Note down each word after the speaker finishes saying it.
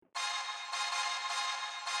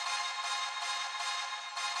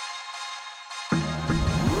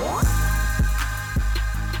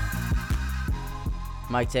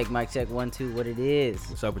Mic check, 1, 2, what it is.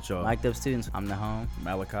 What's up with y'all? Mic'd up students, I'm the home.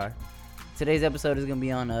 Malachi. Today's episode is going to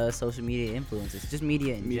be on social media influences, just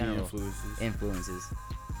media in general. Influences.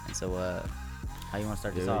 And so, how you want to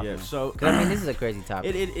start this Yeah, off? yeah. Man? So, 'Cause, I mean, this is a crazy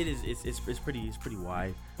topic. it is. It's pretty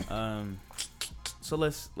wide. So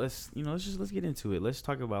let's get into it. Let's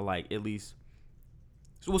talk about at least.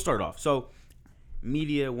 So we'll start off. So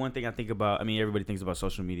media. One thing I think about. I mean, everybody thinks about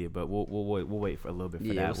social media, but we'll wait for a little bit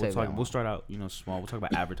for that. We'll start out. Small. We'll talk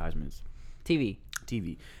about advertisements. TV,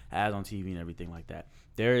 ads on TV and everything like that.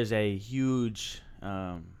 There is a huge.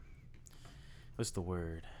 What's the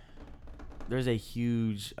word? There's a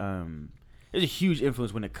huge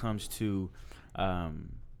influence when it comes to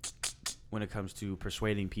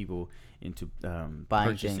persuading people into buying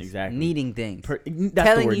purchasing, things, exactly, needing things. That's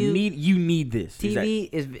telling the word. you You need this. TV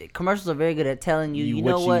exactly. Commercials are very good at telling you, you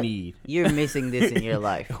know what what, you need. you're missing this in your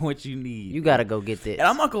life. What you need. You gotta go get this. And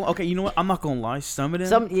I'm not gonna. Okay, you know what? I'm not gonna lie. Some of them,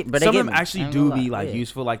 some of them actually do be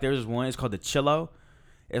useful. Like there's one. It's called the Chillo.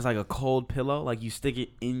 It's like a cold pillow. Like you stick it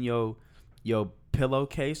in your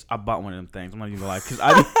pillowcase. I bought one of them things. I'm not even gonna lie,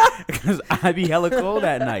 because I be hella cold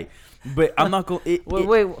at night. But I'm not gonna.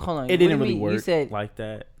 Wait, hold on. It didn't really work. You said like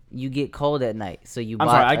that. You get cold at night, so you. I'm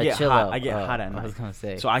sorry. I get hot. I get hot at night. I was gonna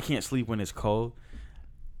say. So I can't sleep when it's cold.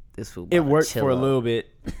 This food. It worked for a little bit.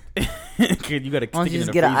 You gotta. Why don't you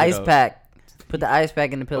just get an ice pack? Put the ice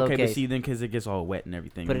pack in the pillowcase. Okay, but see, then because it gets all wet and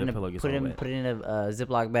everything, put it and in the pillow gets all wet. Put it in a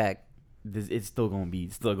Ziploc bag. It's still gonna be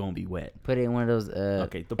wet. Put it in one of those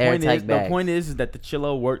okay. The point is that the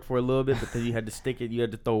Chillo worked for a little bit, but then you had to stick it. You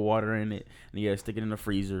had to throw water in it, and you had to stick it in the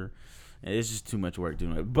freezer. And it's just too much work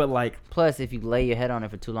doing it. But plus, if you lay your head on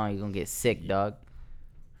it for too long, you're gonna get sick, dog.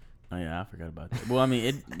 Oh yeah, I forgot about that. Well, I mean,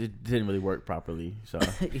 it didn't really work properly. So,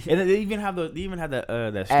 and they even have that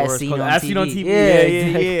store As Seen on TV.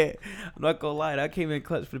 Yeah. I'm not gonna lie, that came in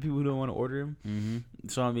clutch for the people who don't want to order them. Mm-hmm.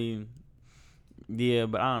 So I mean, yeah,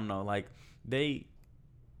 but I don't know.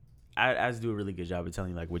 Ads do a really good job of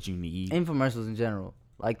telling you what you need. Infomercials in general,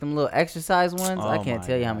 like them little exercise ones. I can't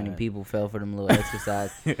tell you how many people fell for them little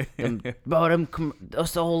exercise. They're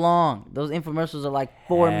so long. Those infomercials are like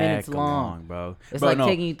 4 minutes long, bro. It's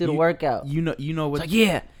taking you through the workout. You know what? It's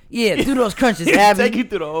yeah. Do those crunches, Abby. Take you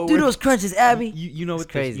through the whole. Do those crunches, Abby. You know what?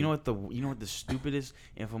 Crazy. You know what the stupidest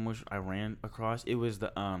infomercial I ran across? It was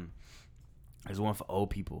there's one for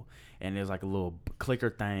old people, and there's a little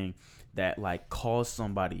clicker thing that calls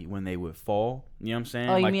somebody when they would fall. You know what I'm saying?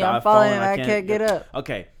 Oh, you mean I'm falling and I can't get up?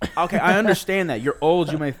 Okay, I understand that. You're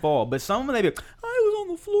old, you may fall, but some of them, they be I was on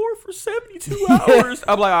the floor for 72 hours.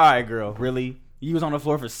 I'm like, all right, girl, really? You was on the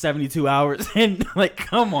floor for 72 hours? And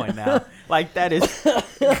come on now. That is,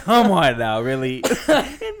 come on now, really?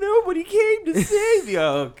 And nobody came to save you.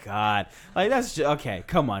 Oh, God. That's just, okay,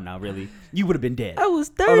 come on now, really? You would have been dead. I was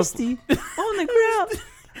thirsty on the ground.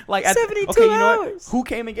 72 hours. Who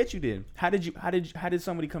came and get you then? How did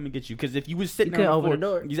somebody come and get you? Because if you was sitting on the floor, the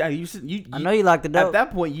door. Exactly. I know you locked the door. At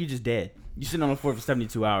that point, you just dead. You sitting on the floor for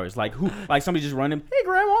 72 hours. Who? Somebody just running. Hey,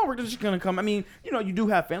 Grandma, we're just gonna come. I mean, you do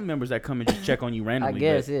have family members that come and just check on you randomly. I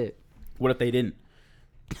guess it. What if they didn't?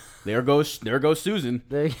 There goes Susan.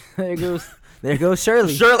 There goes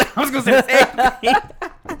Shirley. Shirley. I was gonna say the same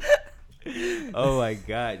thing. Oh my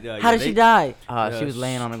God! How did she die? She was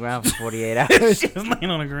laying on the ground for 48 hours. She was laying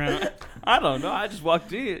on the ground. I don't know. I just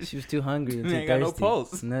walked in. She was too hungry and too ain't thirsty. got no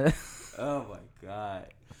pulse. No. Oh my God!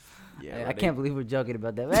 Yeah, I can't believe we're joking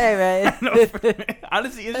about that. Hey man,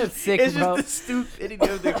 honestly, it's sick, just bro. the stupidity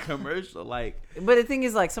of the commercial. But the thing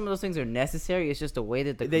is, some of those things are necessary. It's just the way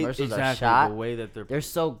that the commercials are shot. The way that they're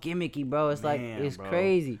so gimmicky, bro. It's it's bro.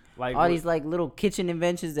 crazy. All these little kitchen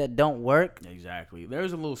inventions that don't work. Exactly.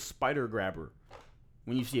 There's a little spider grabber.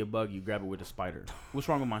 When you see a bug, you grab it with a spider. What's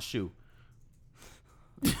wrong with my shoe?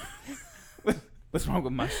 What's wrong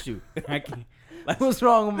with my shoe? I can't. What's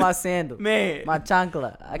wrong with my sandal? Man. My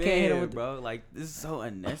chancla. I can't hit him with bro. This is so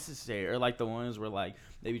unnecessary. Or the ones where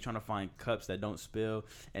they be trying to find cups that don't spill,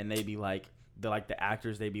 and they be the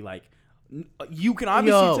actors, they be you can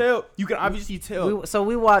obviously tell. You can obviously tell. So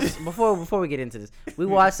we watched before we get into this. We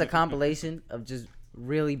watched a compilation of just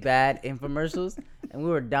really bad infomercials, and we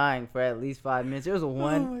were dying for at least 5 minutes. There was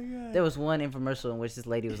one infomercial in which this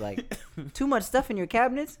lady was like, "Too much stuff in your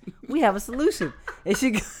cabinets? We have a solution." And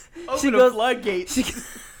she goes, floodgates.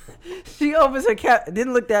 She opens her cabinet.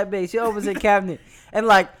 Didn't look that big. She opens her cabinet, and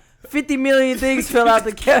 50 million things fell out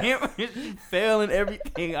the cabinet. Fell and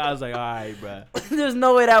everything. I was like, all right, bro. There's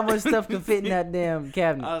no way that much stuff can fit in that damn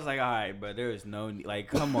cabinet. I was like, all right, bro. There is no need.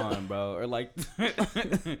 Come on, bro. Or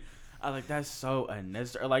I was like, that's so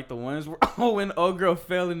unnecessary. Like the ones where when old girl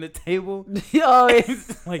fell in the table. Oh,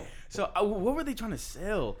 it's, Like, so what were they trying to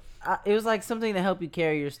sell? it was like something to help you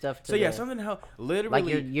carry your stuff to So yeah, something to help. Literally,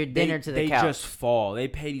 like your dinner to the they couch. just fall. They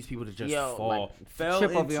pay these people to just fall. like, Fell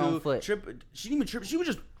trip into over your own foot. She didn't even trip. She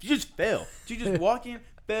just fell. She just walk in,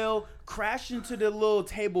 fell, crashed into the little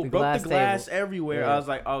table, broke the glass table. everywhere. Yeah. I was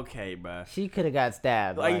like, okay, bro. She could have got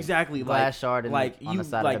stabbed. Like exactly, glass shard on the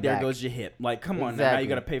side like of the there back. goes your hip. Like, come on now, Exactly. you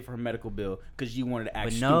gotta pay for a medical bill because you wanted to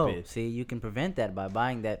act But no, stupid. see, you can prevent that by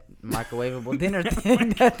buying that microwavable dinner thing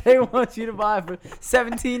that they want you to buy for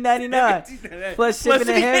 $17.99 plus shipping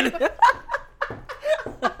and handling.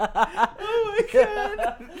 Oh my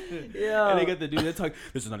god! Yo. And they got the dude that talk.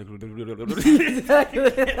 This is not a.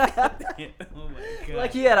 Oh my god!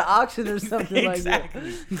 Like he had an auction or something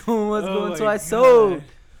Exactly. like that. Going once, Oh going my twice, God. sold.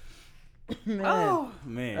 Man, Oh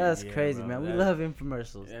man, that's yeah, crazy, bro, man. We that- love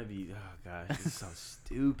infomercials. That'd be, oh gosh, it's so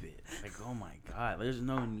stupid. Like, oh my god, there's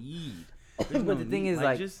no need. There's But no the thing need. is,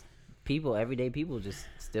 like, just People, everyday people, just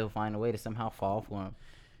still find a way to somehow fall for them.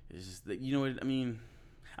 it's just that, you know what I mean.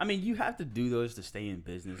 I mean, you have to do those to stay in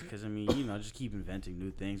business because I mean, just keep inventing new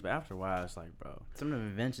things. But after a while, it's like, bro, Some of the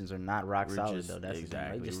inventions are not rock we're solid just, though. That's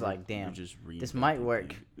exactly. the thing. Just we're- like, damn, we're just this might reinventing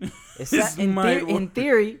work. things. It's This in, might in work.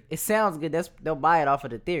 theory, it sounds good. They'll buy it off of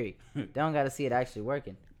the theory. They don't got to see it actually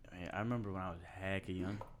working. Man, I remember when I was hecka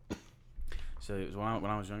young. So it was when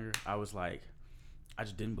I was younger, I was like, I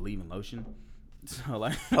just didn't believe in lotion. So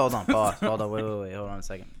like, Hold on, pause. Hold on, wait. Hold on a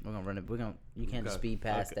second. We're gonna run it. You can't just Go. speed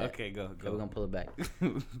past Okay, that. okay, go. Okay, we're gonna pull it back.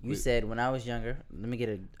 You Wait, said when I was younger. Let me get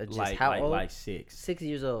a just like, how like, old? like 6. 6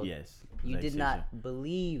 years old. Yes. You like did 6 not years.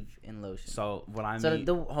 believe in lotion. So what I So mean.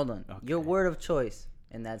 hold on. Your Okay. word of choice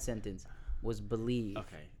in that sentence was believe.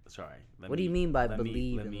 Okay, sorry. What do you mean by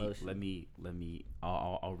believe in lotion? Let me.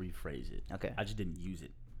 I'll rephrase it. Okay. I just didn't use it.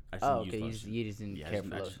 I just Oh, didn't okay. use lotion. You just didn't Yeah, care for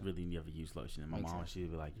I just lotion. really never used lotion. And my Makes mom, sense.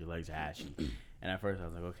 she'd be like, "Your legs are ashy," and at first I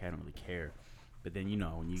was like, "Okay, I don't really care." But then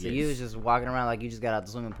when you So get you was just walking around like you just got out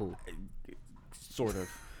the swimming pool. sort of.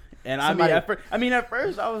 And Somebody- at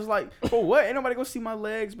first I was like, for what? Ain't nobody gonna see my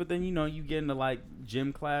legs. But then you get into like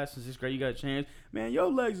gym class in 6th grade, you got a chance. Man,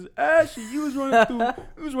 your legs is ashy. You was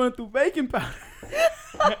running through baking powder.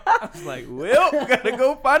 I was like, well, gotta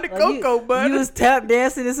go find the Like, cocoa butter. You was tap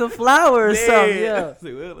dancing in some flour or something. I Yeah. was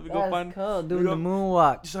like, well, let me go That's find. cold. let me Doing the go-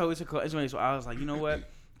 moonwalk. So so I was like, you know what?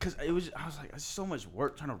 Because I was like, it's so much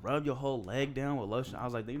work trying to rub your whole leg down with lotion. I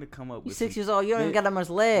was like, they need to come up You with 6 some- years old. You don't they- even got that much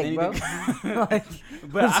they leg, need bro. to- Like,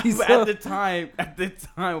 but she's at so- the time,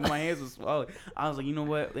 when my hands were swollen, I was like, you know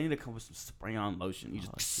what? They need to come with some spray-on lotion. You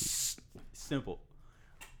just simple.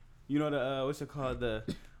 You know the what's it called? The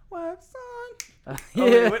wax on. yeah.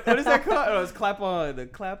 Oh, wait, what is that called? Oh, it's clap on. The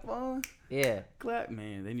clap on. Yeah. Clap,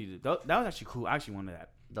 man. They needed that was actually cool. I actually wanted that.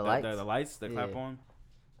 The lights? The lights. The clap Yeah. on.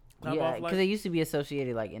 Clap Yeah, off because lights. they used to be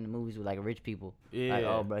associated like in the movies with like rich people. Like,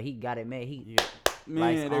 Yeah. oh, bro, he got it made. He Yeah. lights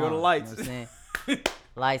Man, there go the on, lights. You know what I'm saying?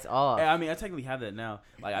 Lights off. I mean, I technically have that now.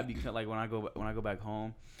 Like I be like when I go back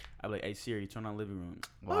home, I be like, "Hey Siri, turn on living room."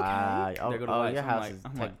 Wow. Okay. Oh, There go the oh, lights. your I'm house like- is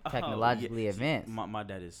I'm like, oh, technologically yeah. advanced. My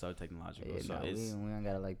dad is so technological, Yeah, so no, we it's don't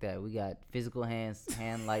got it like that. We got physical hand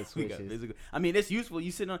light we got switches. physical. I mean, it's useful.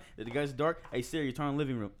 You sitting on the guy's dark. Hey Siri, turn on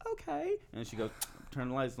living room. Okay, and she goes, turn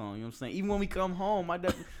the lights on. You know what I'm saying? Even when we come home, my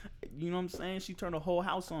dad, you know what I'm saying? She turned the whole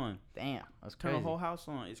house on. Damn, that's Turn crazy. the whole house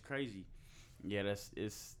on. It's crazy. Yeah,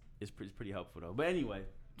 it's pretty helpful though. But anyway,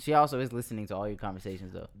 She also is listening to all your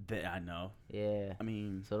conversations though. that I know. Yeah. I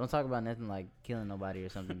mean, So don't talk about nothing like killing nobody or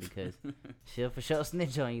something because she'll for sure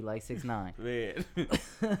snitch on you like 6'9". man,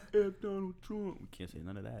 F Donald Trump. We can't say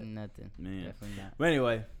none of that. Nothing. Man. Definitely not. But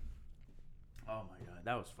anyway, oh my god,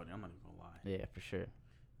 that was funny. I'm not even gonna lie. Yeah, for sure.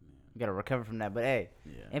 You gotta recover from that. But hey,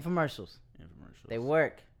 Yeah, infomercials, infomercials. they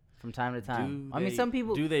work from time to time. Do I mean, they- some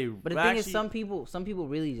people. do they? But the thing is, some people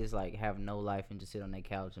really just like have no life and just sit on their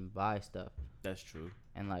couch and buy stuff, That's true.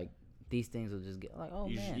 and like these things will just get like, oh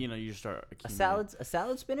you man, you just start a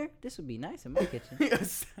salad spinner. This would be nice in my kitchen. accumulating.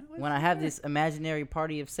 When I have this imaginary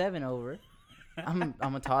party of 7 over, I'm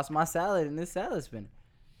gonna toss my salad in this salad spinner.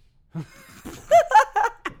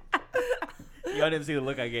 Y'all didn't see the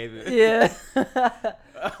look I gave it. Yeah.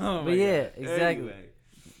 Oh my But yeah, God. exactly. Anyway.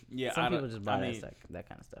 Yeah, Some I people don't- just buy I mean, that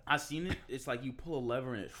kind of stuff. I seen it. It's like you pull a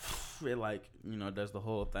lever and it like does the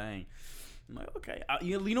whole thing. I'm like, okay,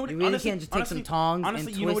 you know what? You really honestly, can't just take some honestly- tongs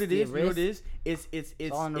Honestly, and you know what twist it your is. You know what it wrist. is.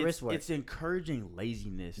 It's all in the wrist work. It's encouraging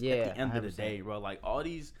laziness. Yeah, At the end of the 100%. day, bro. Like all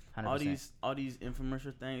these 100%.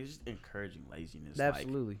 infomercial things, it's just encouraging laziness. Like,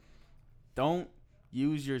 Absolutely. don't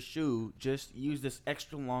use your shoe. Just use this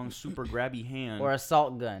extra long, super grabby hand. Or a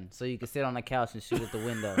salt gun, so you can sit on the couch and shoot at the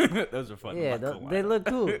window. Those are fun. Yeah, I'm not gonna they lie. look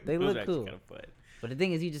cool. They Those look are actually cool. kinda fun. But the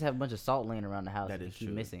thing is, you just have a bunch of salt laying around the house That that you is keep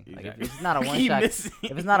true. missing. Like Exactly. if it's not a one Keep shot, missing.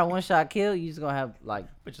 if it's not a one shot kill, you just gonna have like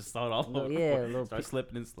Put your salt all Little- over. yeah, the little start pi-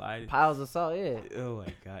 slipping and sliding. piles of salt. Yeah. Oh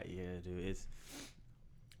my god, yeah, dude. It's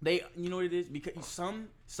they. You know what it is? Because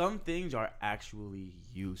some things are actually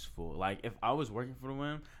useful. Like if I was working for the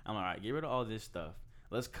Whim, I'm like, all right, get rid of all this stuff.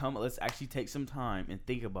 Let's actually take some time and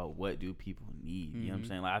think about what do people need. You know what I'm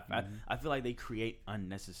saying? Like I feel like they create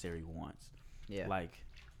unnecessary wants. Yeah. Like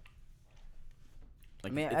I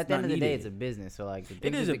mean, it's at the end not of the day, needed. it's a business. So like the It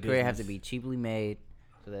things is that a they create have to business. be cheaply made,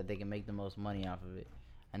 so that they can make the most money off of it.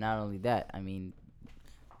 And not only that, I mean,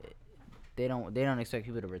 they don't expect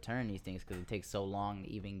people to return these things because it takes so long to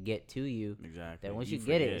even get to you. Exactly. That once you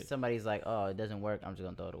get it, somebody's like, oh, it doesn't work. I'm just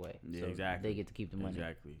gonna throw it away. Yeah, So exactly. They get to keep the money.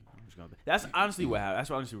 Exactly. I'm just gonna, that's honestly what happens. That's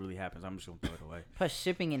what honestly really happens. I'm just gonna throw it away. Plus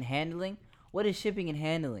shipping and handling. What is shipping and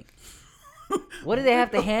handling? What do they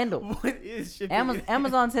have to handle? What is shipping?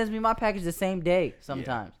 Amazon sends me my package the same day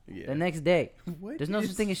sometimes. yeah. The next day. What There's no such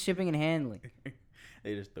is- thing as shipping and handling.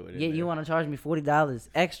 They just throw it in Yeah, there. you want to charge me $40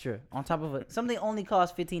 extra on top of it. Something only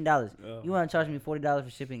costs $15. Oh. You want to charge me $40 for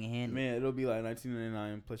shipping and handling? Man, it'll be like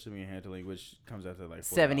 $19.99 plus shipping and handling, which comes out to like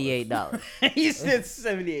 $78. He said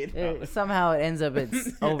 $78. Somehow it ends up at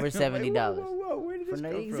over Like, $70. whoa, where did this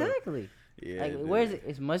come Exactly. from? Yeah, Like, where's it?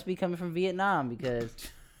 It must be coming from Vietnam because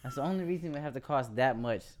that's the only reason we have to cost that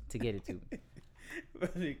much to get it to me.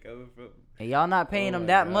 Where's it coming from? And y'all not paying Oh them my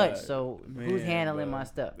that God. much, so who's Man, handling bro. my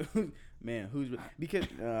stuff? Man, who's because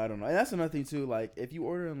I don't know. And that's another thing too. Like if you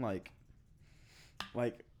ordering like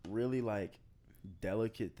really like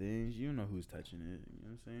delicate things, you know who's touching it. You know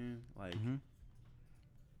what I'm saying? Like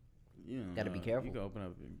you know, Gotta be careful. You can open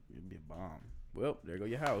up and it'd be a bomb. Well, there go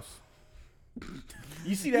your house.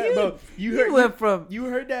 You see that, bro? You went from You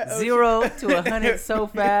heard that 0 to 100 so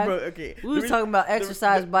fast. Bro, okay. We was talking about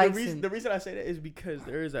exercise bikes The reason I say that is because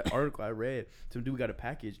there is an article I read. Some dude got a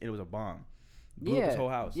package and it was a bomb. Blew up his whole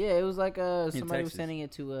house. Yeah, it was like somebody was Texas. sending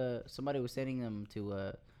it to somebody was sending them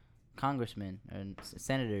to congressmen and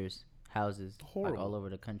senators' houses like Horrible. all over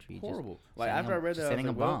the country. Horrible. Just Like sending after I them- read that, I was sending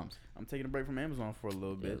like, them well, bombs. I'm taking a break from Amazon for a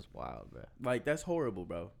little It bit. was wild, bro. Like that's horrible,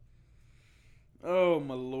 bro. Oh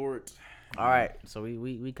my lord. All right, so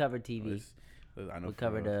we covered TV. I know We for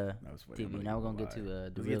covered real. That was funny. I'm TV. not Now we're gonna gonna get to lie. the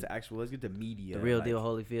Let's real, get to actual. Let's get to media. the real like, deal,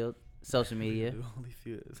 Holyfield, social media,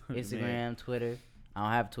 Holyfield. Instagram, Man, Twitter. I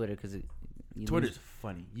don't have Twitter because Twitter's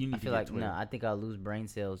funny. You need I to feel get like Twitter. no, I think I'll lose brain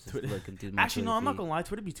cells just Twitter- looking through my Actually, no, Twitter I'm not feed. gonna lie.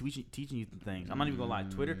 Twitter be teaching you some things. I'm not even gonna lie.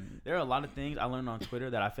 Twitter, there are a lot of things I learned on Twitter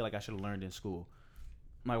that I feel like I should have learned in school.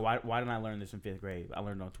 Like, why didn't I learn this in 5th grade? I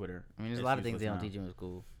learned on Twitter. I mean, there's It's a lot of things useless they don't now. teach you in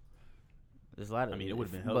school. There's a lot of. I mean, it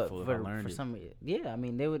would've been but helpful if I learned for it. some. Yeah, I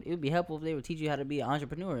mean, it would be helpful if they would teach you how to be an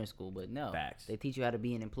entrepreneur in school. But no, Facts. they teach you how to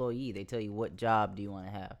be an employee. They tell you what job do you want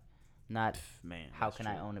to have, not Man, how that's can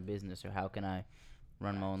I true. own a business or how can I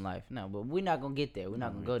run my own life. No, but we're not gonna get there. We're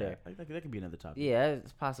not gonna go there. That could be another topic. Yeah,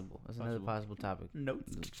 it's possible. That's another Possible. possible topic. Nope.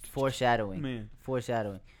 Foreshadowing. Man,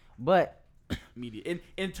 Foreshadowing. But media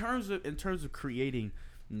in terms of creating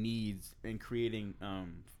needs and creating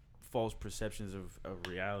false perceptions of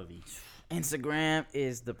reality. Instagram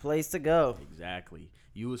is the place to go. Exactly.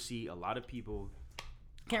 You will see a lot of people.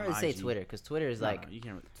 Can't on really say IG. Twitter because Twitter is No, like you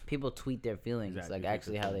can't. people tweet their feelings, Exactly, like tweet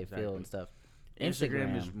actually their how they feelings, feel exactly. and stuff.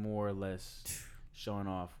 Instagram is Instagram. more or less showing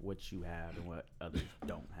off what you have and what others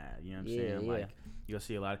don't have. You know what I'm Yeah, saying? yeah. Like you'll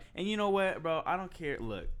see a lot. And you know what, bro? I don't care.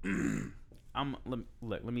 Look,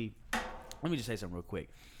 let me just say something real quick.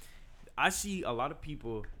 I see a lot of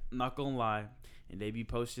people, not gonna lie, and they be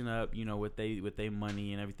posting up, you know, with they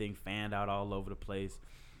money and everything fanned out all over the place.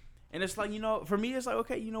 And it's like, you know, for me, it's like,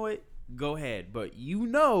 okay, you know what? Go ahead. But you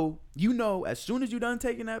know, as soon as you're done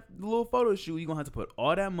taking that little photo shoot, you're going to have to put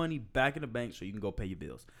all that money back in the bank so you can go pay your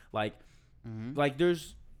bills. Like,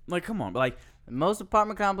 there's, like, come on. Like, Most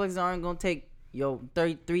apartment complexes aren't gonna take your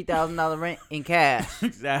 $33,000 rent in cash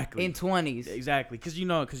exactly. in 20s. Exactly. Because you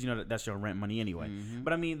know that's your rent money anyway.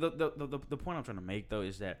 But I mean, the point I'm trying to make, though,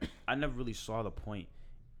 is that I never really saw the point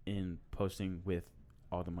in posting with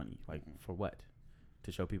all the money. Like, for what?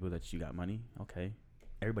 To show people that you got money? Okay.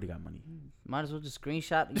 Everybody got money. Might as well just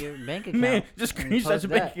screenshot your bank account. Man, just and screenshot post your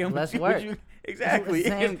bank that. account. Less Would work. you- Exactly.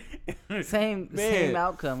 Same Man.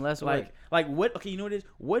 outcome. Less work. Like what? Okay, you know what it is?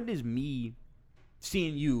 What is me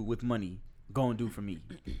seeing you with money going to do for me?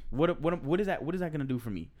 What is that? What is that gonna do for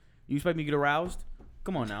me? You expect me to get aroused?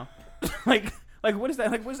 Come on now. like what is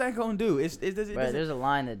that? Like what's that gonna do? It Right, doesn't- there's a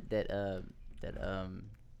line that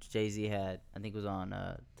Jay-Z had. I think it was on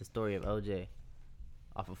the story of OJ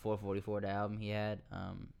off of 444, the album he had,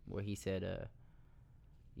 where he said,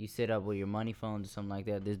 "You sit up with your money phones or something like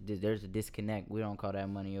that. There's a disconnect. We don't call that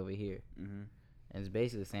money over here." Mhm. And it's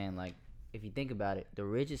basically saying like, if you think about it,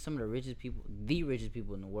 some of the richest people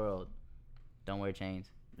in the world don't wear chains.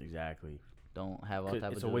 Exactly. Don't have all type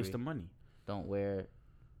of It's a jewelry. waste of money. Don't wear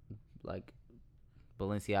like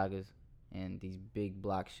Balenciagas and these big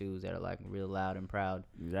block shoes that are like real loud and proud.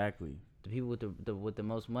 Exactly. The people with the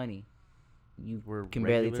most money, you We're can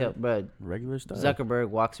barely tell. Bro, regular stuff. Zuckerberg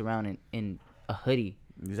walks around in a hoodie,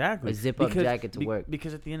 Exactly. a zip up jacket to work.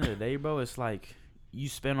 Because at the end of the day, bro, it's like you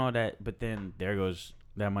spend all that, but then there goes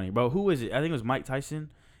that money, bro. Who is it? I think it was Mike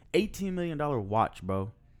Tyson. $18 million watch,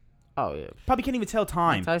 bro. Oh yeah. Probably can't even tell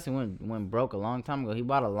time. Mike Tyson went broke a long time ago. He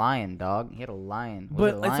bought a lion, dog. He had a lion.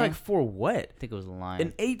 But it's like for what? I think it was a lion.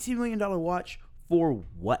 An $18 million watch for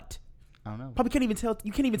what? I don't know. Probably can't even tell.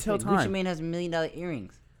 You can't even tell Gucci time. Mane has $1 million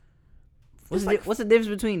earrings. What's It's the difference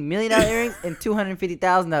between $1 million earrings and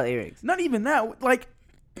 $250,000 earrings? Not even that. Like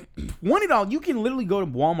 $20. You can literally go to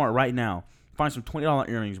Walmart right now, find some $20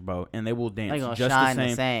 earrings, bro, and they will dance They're gonna just shine the same.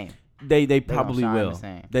 the same. They gonna probably shine the will.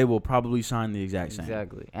 same. They will probably shine the exact same.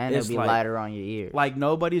 Exactly, and It's it'll be like- lighter on your ears. Like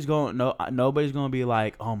nobody's going to be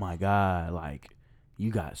like, oh my god, like you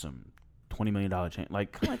got some $20 million chain.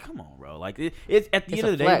 Like come on, bro. Like it's at the It's end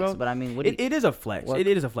a of the flex, day, bro. but I mean, It is a flex. what- It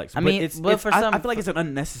is a flex. I mean, it's, but it's, for I some- feel like it's an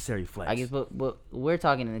unnecessary flex. I guess, but we're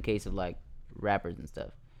talking in the case of like rappers and stuff.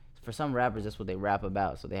 For some rappers, that's what they rap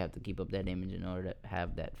about, so they have to keep up that image in order to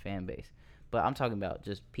have that fan base. But I'm talking about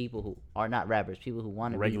just people who are not rappers, people who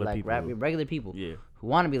want to be Regular like people. regular people Yeah. who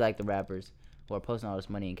want to be like the rappers, who are posting all this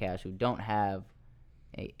money in cash, who don't have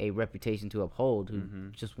a reputation to uphold, who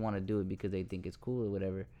just want to do it because they think it's cool or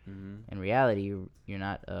whatever. In reality, you're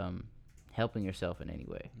not helping yourself in any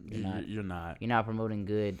way. You're not. You're not promoting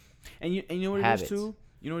good. And you know what habits. it is too.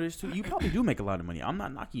 You know what it is too. You probably do make a lot of money. I'm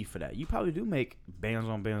not knocking you for that. You probably do make bands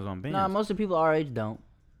on bands on bands. No, most of the people our age don't.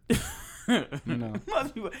 No.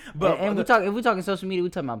 Most people, but and if we're talking social media, we're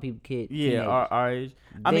talking about people, kids. yeah, teenagers. our age.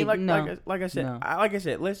 I They- mean, no, like I said, no.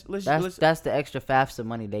 let's That's the extra FAFSA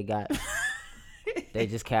money they got. They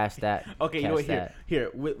just cashed that. Okay, you know what? cashed Here,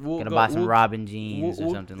 that. we'll Gonna go, buy some we'll, Robin jeans we'll-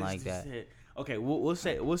 or something this- like this that. is it. Okay, we'll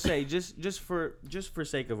say just for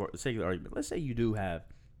sake of the argument, let's say you do have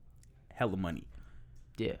hella money.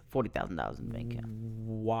 Yeah, $40,000 in the bank account.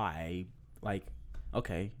 Why? Like,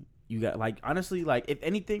 okay, you got like honestly, like if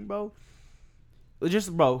anything, bro,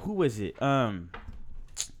 who is it?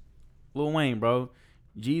 Lil Wayne, bro.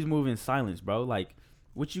 G's moving in silence, bro. Like,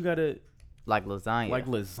 what you gotta Like lasagna. like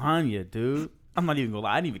lasagna, dude. I'm not even gonna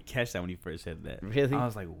lie. I didn't even catch that when he first said that. Really? I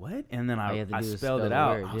was like, what? And then All you have to I do is spelled spell it the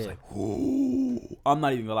out. word, I was yeah. like, ooh. I'm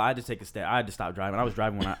not even gonna lie. I had to take a step. I had to stop driving. I was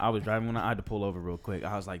driving when I had to pull over real quick.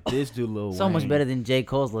 I was like, this dude, Lil So Wayne. much better than J.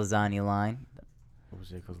 Cole's lasagna line. What was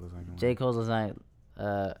J. Cole's lasagna? J. Cole's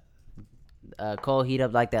lasagna. Cole heat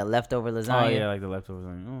up like that leftover lasagna. Oh yeah, like the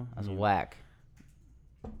leftovers. That's whack.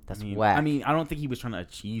 That's I mean, whack. I mean, I don't think he was trying to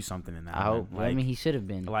achieve something in that. I hope. Like, I mean, he should have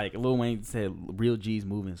been. like Lil Wayne said, real G's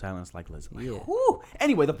move in silence like lasagna. Yeah. Whew.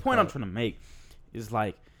 Anyway, the point I'm Right. trying to make is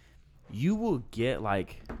like, you will get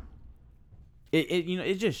like, it you know,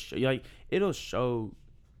 it just like it'll show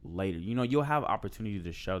later. You know, you'll have opportunity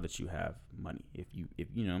to show that you have money if you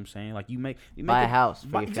know what I'm saying. Like you make Buy a house for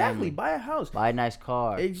your exactly, family. buy a house. Buy a nice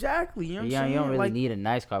car. Exactly, you know what I'm You saying. don't really like, need a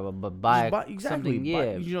nice car, but buy, just exactly. something.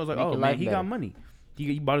 Yeah, You know, it's like, make oh your man, life he better. got money.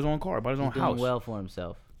 He bought his own car, bought his own He's house. doing well for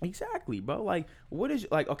himself. Exactly, bro. Like, what is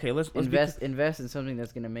like? Okay, let's Invest in something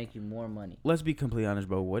that's gonna make you more money. let's be completely honest,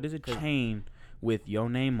 bro. What is a chain with your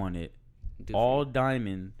name on it, Do for all you.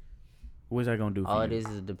 diamond? What is that gonna do? All for it you? is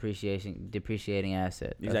a depreciating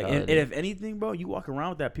asset. That's Exactly. all And it is. if anything, bro, you walk around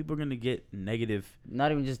with that, people are gonna get negative.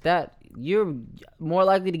 Not even just that, you're more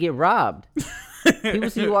likely to get robbed. People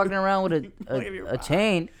see you walking around with Likely to get a robbed.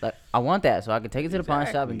 chain. Like, I want that, so I can take it to the pawn shop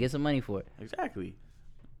Exactly. and get some money for it. Exactly.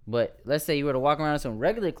 But let's say you were to walk around in some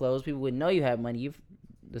regular clothes, people would know you have money.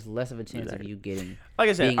 There's less of a chance Exactly. of you getting. Like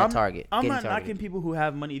I said, Being a target. I'm Getting not targeted. knocking people who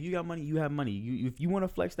have money. If you got money, you have money. If you want to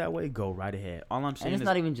flex that way, go right ahead. All I'm saying And it's is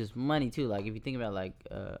not even just money too. Like if you think about like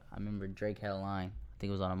I remember Drake had a line. I think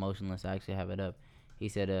it was on Emotionless. I actually have it up. He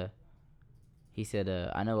said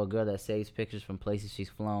I know a girl that saves pictures from places she's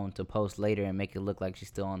flown to post later and make it look like she's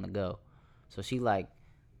still on the go. So she like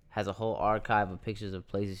has a whole archive of pictures of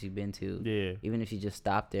places she's been to. Yeah. Even if she just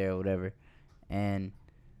stopped there or whatever. And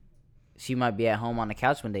she might be at home on the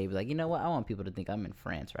couch one day and be like, you know what? I want people to think I'm in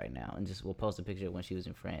France right now. And just we'll post a picture of when she was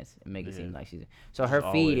in France and make it seem Yeah. like she's. So her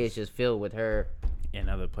Just feed always- is just filled with her. in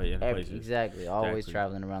other places. Exactly. Always Exactly.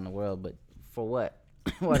 traveling around the world. But for what?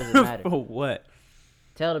 What does it matter? For what?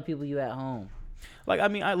 Tell the people you at home. Like I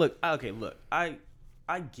mean, I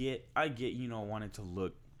get you know wanting to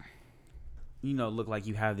look look like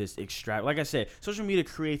you have this like I said, social media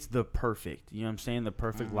creates the perfect, you know what I'm saying? The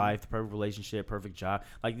perfect life, the perfect relationship, perfect job.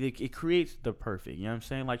 Like it creates the perfect, you know what I'm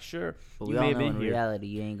saying? Like sure, But you we may all have know been in here. reality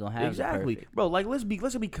you ain't gonna have Exactly, the perfect. bro. Like let's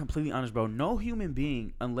be completely honest, bro. No human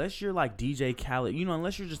being, unless you're like DJ Khaled,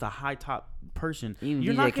 unless you're just a high top person, Even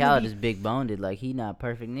you're DJ not gonna Khaled be, is big boned. Like he not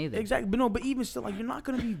perfect neither. exactly. But no, but even still, like you're not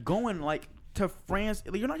gonna be going like to France.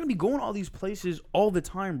 Like, you're not gonna be going all these places all the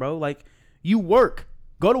time, bro. Like you work,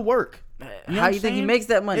 go to work. You know How what I'm you think he saying? makes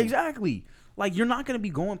that money? Exactly. Like you're not gonna be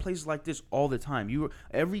going places like this all the time.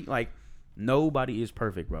 Nobody is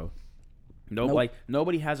perfect, bro. Nope.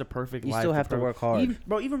 Nobody has a perfect You life. still have to work hard.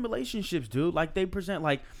 Even relationships, dude. Like they present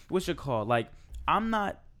like what's it called? Like I'm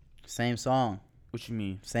not. Same song. What you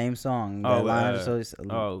mean? Same song. Oh,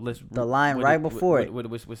 The line right before it.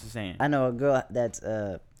 What's the saying? I know a girl that's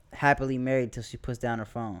happily married till she puts down her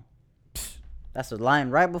phone. That's the line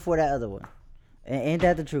right before that other one. Ain't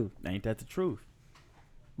that the truth? Ain't that the truth?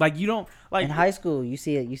 Like you don't like In high school, you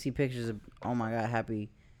see pictures of, oh my god, happy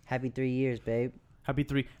 3 years, babe. happy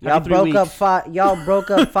three Y'all weeks. Y'all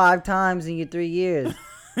broke up 5 times in your 3 years.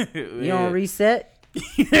 You don't reset?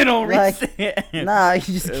 You don't Like, reset. Nah, you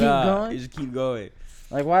just keep going. You just keep going.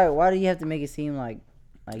 Like why do you have to make it seem like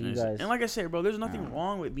you guys? And like I said, bro, there's nothing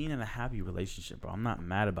wrong with being in a happy relationship, bro. I'm not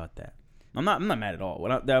mad about that. I'm not mad at all.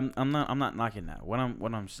 I'm not knocking that. What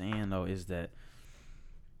I'm saying though is that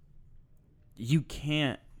you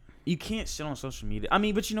can't sit on social media. I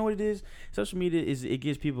mean, but you know what it is? Social media it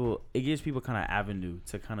gives people kind of avenue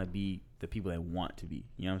to kind of be the people they want to be.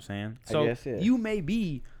 You know what I'm saying? So guess, yeah. you may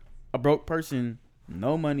be a broke person,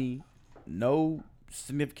 no money, no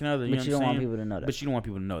significant other. But you don't want people to know that. But you don't want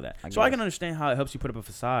people to know that. I So I guess. can understand how it helps you put up a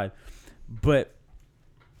facade, but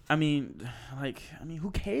I mean,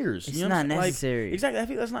 who cares? It's You know what not I'm saying? Like, necessary. exactly. I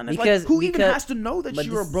think that's not necessary. Like, who even has to know that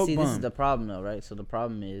you're a broke bum? This is the problem, though, right? So the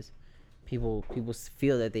problem is, people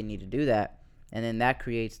feel that they need to do that, and then that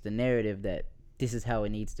creates the narrative that this is how it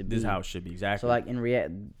needs to be. This is how it should be. Exactly. So like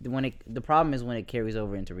the problem is when it carries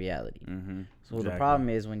over into reality. Mm-hmm. So Exactly. the problem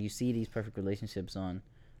is when you see these perfect relationships on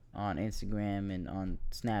Instagram and on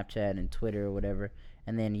Snapchat and Twitter or whatever,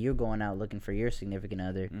 and then you're going out looking for your significant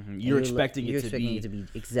other. Mm-hmm. You're expecting it to be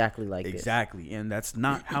exactly like this. Exactly, and that's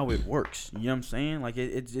not how it works. You know what I'm saying? Like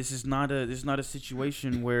this is not a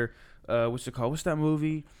situation where what's it called? What's that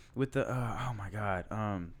movie with the oh my god,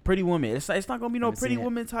 Pretty Woman? It's not gonna be no Pretty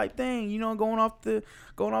Woman type thing. You know, going off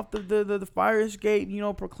the fire escape. You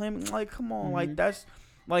know, proclaiming like, come on, like that's.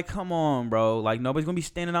 Like, come on, bro. Like, nobody's going to be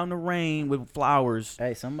standing out in the rain with flowers.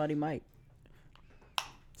 Hey, somebody might.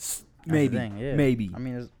 Maybe. Yeah. Maybe. I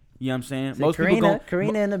mean, you know what I'm saying? Most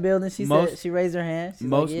Karina in the building. She said she raised her hand.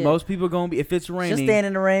 Most people going to be, if it's raining. She'll stand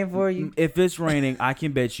in the rain for you. If it's raining, I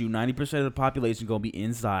can bet you 90% of the population going to be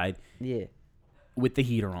inside. Yeah. With the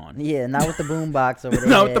heater on. Yeah, not with the boombox over there.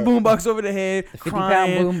 Not with the boombox over the head. The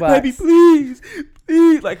 50-pound boombox. Baby, please.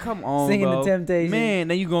 Like, come on, singing bro. The Temptations. Man,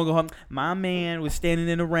 then you gonna go home. My man was standing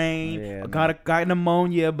in the rain. Yeah, got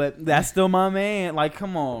pneumonia, but that's still my man. Like,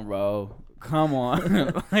 come on, bro. Come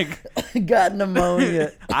on. Like, got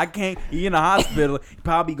pneumonia. I can't. He in the hospital. He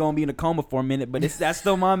probably gonna be in a coma for a minute, but that's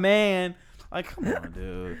still my man. Like, come on,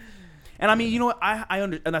 dude. And I mean, you know what? I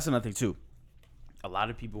and that's another thing too. A lot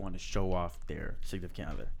of people want to show off their significant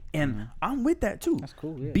other, and I'm with that too. That's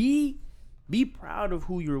cool. Yeah. Be proud of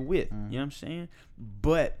who you're with. You know what I'm saying?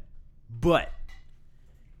 But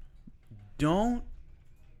don't.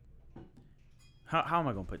 How am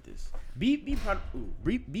I gonna put this? Be proud.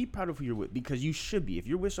 Be proud of who you're with, because you should be. If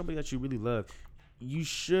you're with somebody that you really love, you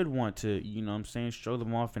should want to. You know what I'm saying? Show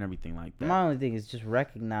them off and everything like that. My only thing is just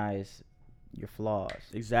recognize your flaws.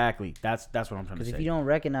 Exactly. That's what I'm trying to say. Because if you don't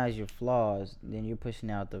recognize your flaws, then you're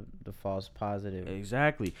pushing out the false positive.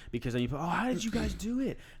 Exactly. Because then you put, oh, how did you guys do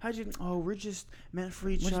it? We're just meant for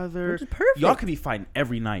each other. We're just perfect. Y'all could be fighting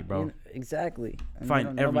every night, bro. Exactly. And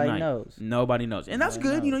Fighting every nobody night. knows. Nobody knows. And that's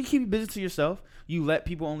Nobody good. You know, knows. you keep your business to yourself. You let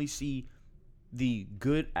people only see the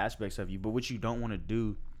good aspects of you. But what you don't want to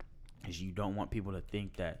do is you don't want people to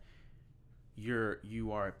think that you're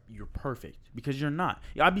perfect, because you're not.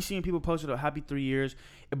 I'll be seeing people posted a happy 3 years,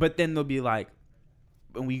 but then they'll be like,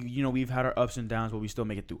 and we've had our ups and downs, but we still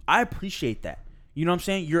make it through. I appreciate that. You know what I'm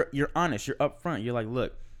saying? You're honest. You're upfront. You're like,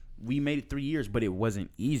 look, we made it 3 years, but it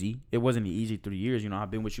wasn't easy. It wasn't an easy 3 years. You know,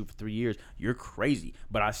 I've been with you for 3 years. You're crazy,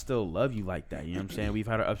 but I still love you like that. You know what I'm saying? We've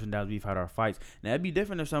had our ups and downs. We've had our fights. Now, it'd be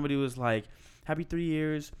different if somebody was like, happy 3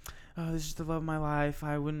 years. Oh, this is the love of my life.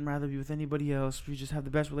 I wouldn't rather be with anybody else. We just have the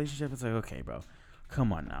best relationship. It's like, okay, bro,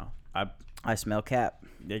 come on now. I smell cap.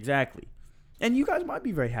 Exactly. And you guys might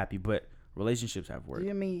be very happy, but relationships have work.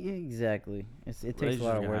 I mean, exactly. It takes a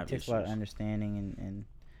lot of work. It takes a lot of understanding, and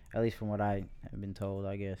At least from what I have been told,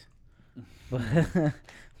 I guess. But,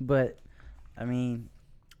 but I mean,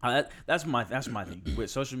 that's my thing with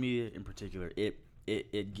social media in particular.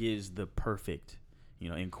 It gives the perfect,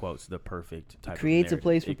 in quotes, the perfect type. Creates of a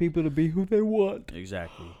place for people to be who they want.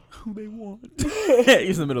 Exactly, who they want.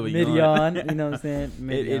 He's in the middle of a mid-yawn. You know what I'm saying?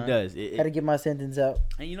 It does. Had to get my sentence out.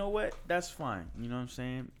 And you know what? That's fine. You know what I'm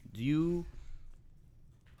saying? You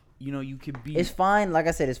could be. It's fine. Like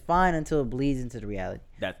I said, it's fine until it bleeds into the reality.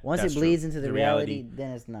 Once it bleeds into the reality,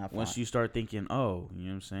 then it's not fine. Once you start thinking, oh, you know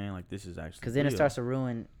what I'm saying? Like, this is actually. Because then it starts to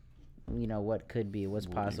ruin, what could be, what's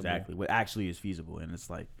possible. Exactly. What actually is feasible. And it's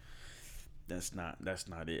like, that's not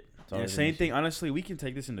it. And same thing. Honestly, we can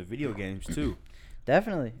take this into video games too.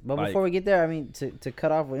 Definitely. But before we get there, I mean, to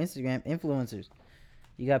cut off with Instagram, influencers.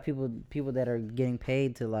 You got people that are getting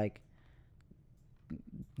paid to, like,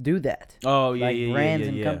 do that. Oh, yeah, like brands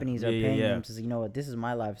and companies are paying them to say, you know what, this is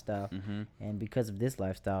my lifestyle. Mm-hmm. And because of this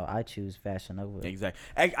lifestyle, I choose Fashion Nova. Exactly.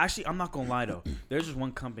 Actually, I'm not going to lie, though. There's just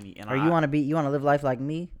one company. And you want to live life like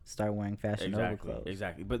me? Start wearing Fashion Nova clothes.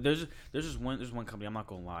 Exactly. But there's one company, I'm not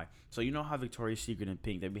going to lie. So you know how Victoria's Secret and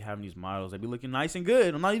Pink, they be having these models, they be looking nice and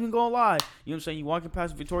good. I'm not even going to lie. You know what I'm saying? You walking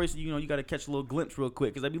past Victoria's, you got to catch a little glimpse real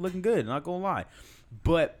quick because they be looking good. I'm not going to lie.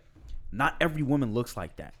 But not every woman looks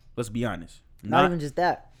like that. Let's be honest. Not even just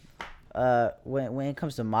that. When it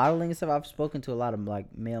comes to modeling and stuff, I've spoken to a lot of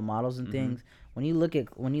like male models and things. When you look at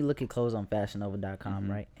clothes on FashionNova.com,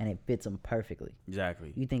 right, and it fits them perfectly.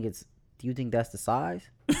 Exactly. Do you think that's the size?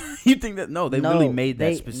 You think that? No, they really made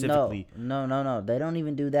that specifically. No. They don't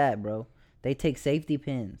even do that, bro. They take safety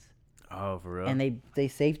pins. Oh, for real? And they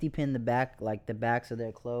safety pin the back, like the backs of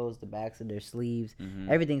their clothes, the backs of their sleeves,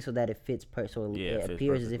 everything, so that it fits. It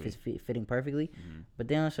appears as if it's fitting perfectly. But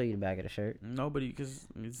they don't show you the back of the shirt. Nobody, because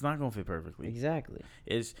it's not gonna fit perfectly. Exactly.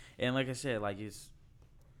 And like I said, like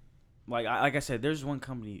I said, there's one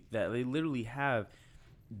company that they literally have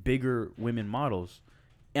bigger women models.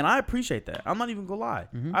 And I appreciate that. I'm not even gonna lie.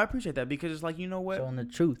 I appreciate that because it's like, you know what? Showing the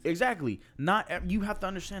truth. Exactly. You have to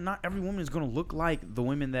understand. Not every woman is gonna look like the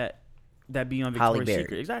women that be on Victoria's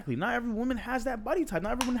Secret. Exactly. Not every woman has that body type.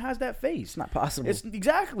 Not every woman has that face. It's not possible. It's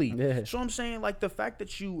exactly. Yeah. So I'm saying, like, the fact that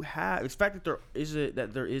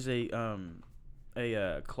there is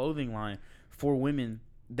a clothing line for women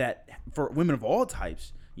of all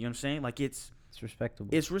types. You know what I'm saying? Like, it's respectable.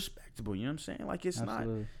 It's respectable. You know what I'm saying? Like, it's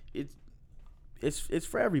Absolutely. not. It's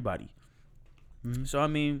for everybody. So I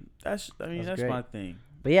mean that's my thing.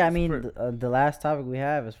 But yeah, I mean the last topic we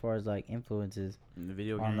have as far as like influences in the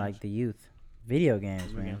video games on like the youth, video games,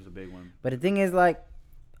 video man. games is a big one. But the thing is, like,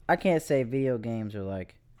 I can't say video games are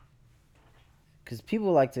like, because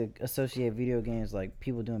people like to associate video games like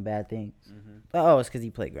people doing bad things. Oh, it's because he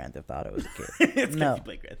played Grand Theft Auto as a kid. It's because he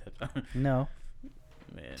played Grand Theft Auto. No,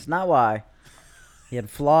 man, it's not why. He had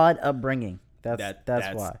flawed upbringing.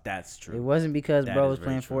 That's why. That's true. It wasn't because bro was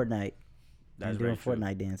playing Fortnite. That's doing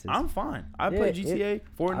Fortnite dances. I'm fine. I play GTA,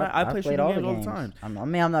 Fortnite. I play shooting games all the time. I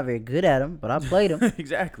mean, I'm not very good at them, but I played them.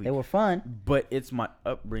 Exactly. They were fun. But it's my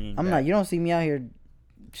upbringing. You don't see me out here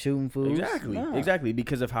shooting fools. Exactly. No. Exactly.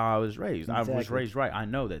 Because of how I was raised. Exactly. I was raised right. I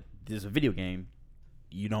know that there's a video game.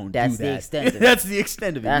 You don't do that. That's the extent of it. That's the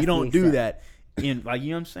extent of it. You don't do that. You know what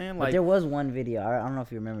I'm saying? Like, but there was one video. I don't know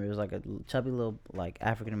if you remember. It was like a chubby little like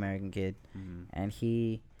African American kid, and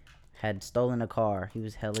he had stolen a car. He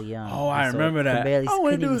was hella young. Oh, I remember that. I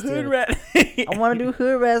want to do hood rat. I want to do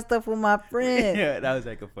hood rat stuff with my friend. Yeah, that was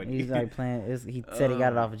like a funny. He's like playing. He said he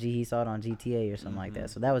got it off of he saw it on GTA or something like that.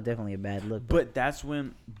 So that was definitely a bad look. But that's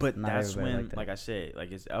when. Like I said,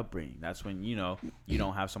 like it's upbringing. That's when you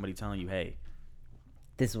don't have somebody telling you, hey,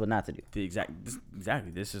 this is what not to do.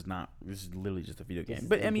 Exactly. This is literally just a video game.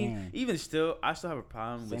 But I mean, even still, I still have a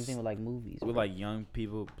problem with. Same thing with like movies. With like young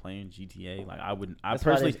people playing GTA. Like I wouldn't. That's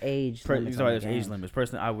personally. Why there's age limits. There's age limits.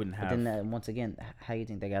 Personally, I wouldn't have. But then once again, how you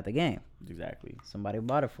think they got the game? Exactly. Somebody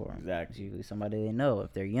bought it for them. Exactly. It's usually somebody they know.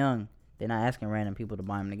 If they're young, they're not asking random people to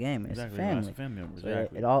buy them the game. It's exactly. family. It's a family member. So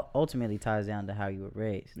exactly. it all ultimately ties down to how you were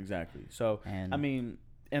raised. Exactly. So I mean,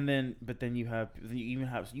 but then you even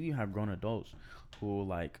have grown adults who are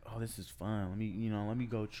like, oh, this is fun. Let me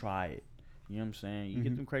go try it. You know what I'm saying? You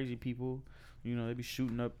get them crazy people. They be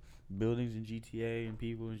shooting up buildings in GTA and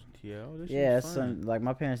people in GTA. Oh, this is fun. Like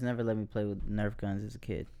my parents never let me play with Nerf guns as a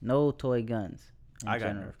kid. No toy guns. I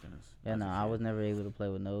got Nerf guns. Yeah, no, I was never able to play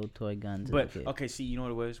with no toy guns. But as a kid. Okay, see, you know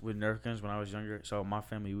what it was with Nerf guns when I was younger. So my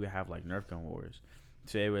family, we would have like Nerf gun wars.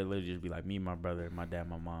 So it would literally just be like me, my brother, my dad,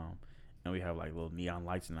 my mom, and we have like little neon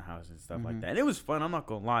lights in the house and stuff like that. And it was fun. I'm not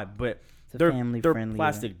gonna lie, but they're family-friendly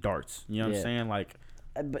plastic darts. You know what I'm saying? Like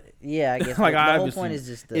But yeah, I guess Like, the I've whole just point seen- is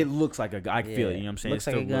just it looks like a gun. I feel it. You know what I'm saying? Looks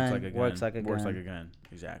It like a still gun, looks like a gun. works like a Works gun. like a gun.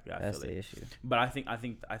 Exactly. That's feel the it. issue. But I think what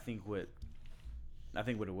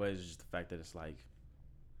it was is just the fact that it's like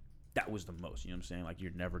that was the most. You know what I'm saying? Like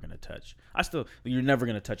you're never gonna touch. You're never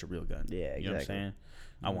gonna touch a real gun. Yeah, exactly. You know what I'm saying?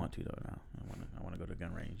 I Mhm. want to though now. I want to go to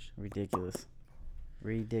gun range. Ridiculous.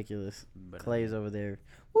 But, Clay's over there.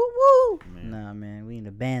 Woo woo. Man. Nah, man, we need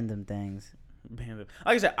to ban them things. Ban them.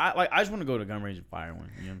 Like I said, I just want to go to gun range and fire one.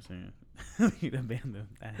 You know what I'm saying? You know, ban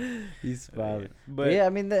them. He's spotted. But Yeah, I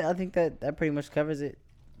mean, I think that pretty much covers it.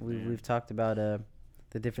 Yeah. We've talked about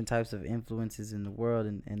the different types of influences in the world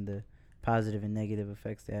and the positive and negative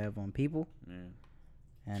effects they have on people. Yeah.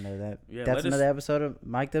 And Yeah, that's let another us- episode of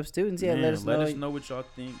Mic'd Up Students. Yeah, Man, let us know. what y'all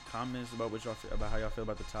think. Comments about what y'all feel, about how y'all feel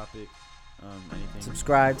about the topic. Anything.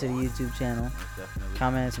 Subscribe to the YouTube channel. Most definitely.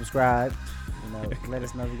 Comment and subscribe. You know, let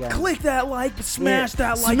us know if you got. Click that like, smash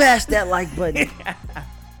that like. Smash that like button.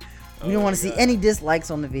 We don't want to see God. any dislikes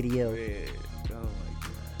on the video. Yeah. Oh my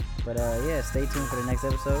god. But yeah, stay tuned for the next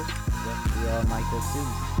episode. We are Mic'd Up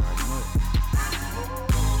Students.